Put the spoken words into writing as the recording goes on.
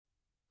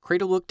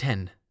Cradle Book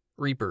 10,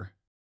 Reaper.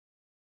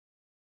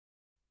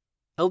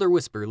 Elder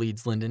Whisper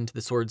leads Linden to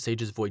the Sword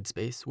Sage's void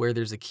space, where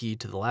there's a key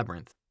to the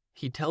labyrinth.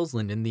 He tells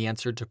Linden the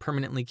answer to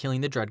permanently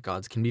killing the Dread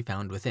Gods can be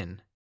found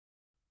within.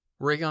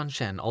 Raygon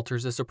Shen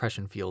alters the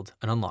suppression field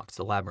and unlocks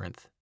the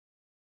labyrinth.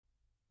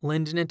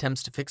 Linden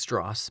attempts to fix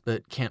Dross,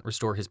 but can't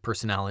restore his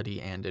personality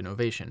and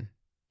innovation.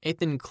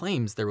 Ethan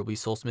claims there will be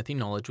soulsmithing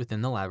knowledge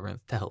within the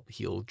labyrinth to help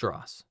heal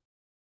Dross.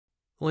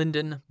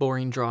 Linden,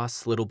 Boring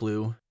Dross, Little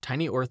Blue,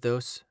 Tiny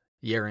Orthos,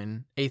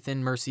 Yaren,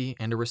 Ethan, Mercy,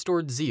 and a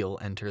restored Zeal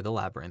enter the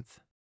labyrinth.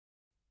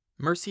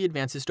 Mercy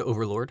advances to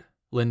Overlord.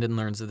 Linden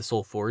learns of the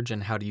Soul Forge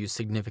and how to use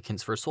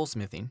significance for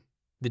soulsmithing.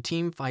 The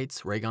team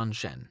fights Raygon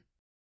Shen.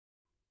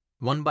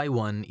 One by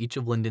one, each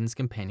of Linden's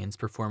companions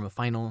perform a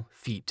final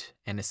feat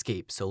and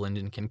escape so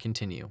Linden can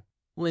continue.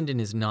 Linden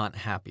is not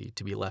happy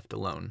to be left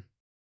alone.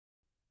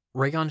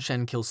 Raygon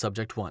Shen kills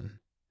Subject 1.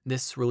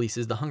 This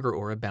releases the Hunger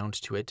Aura bound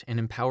to it and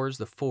empowers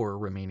the 4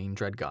 remaining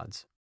Dread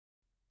Gods.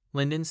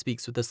 Linden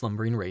speaks with the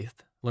Slumbering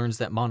Wraith, learns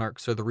that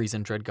monarchs are the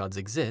reason Dread Gods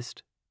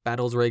exist,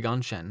 battles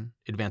Raygon Shen,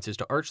 advances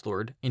to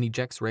Archlord, and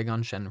ejects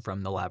Raygon Shen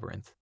from the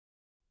labyrinth.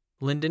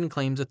 Linden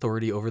claims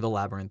authority over the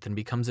labyrinth and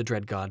becomes a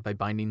Dread God by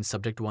binding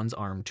Subject 1's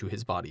arm to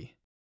his body.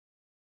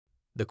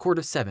 The Court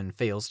of Seven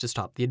fails to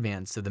stop the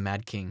advance of the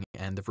Mad King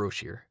and the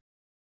Vroshir.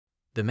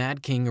 The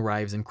Mad King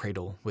arrives in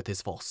Cradle with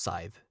his false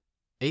scythe.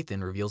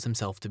 Ethan reveals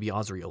himself to be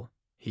Osriel.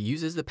 He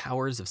uses the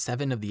powers of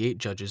 7 of the 8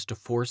 judges to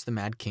force the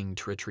Mad King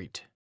to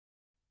retreat.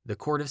 The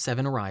Court of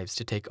Seven arrives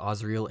to take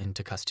Osriel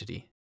into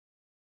custody.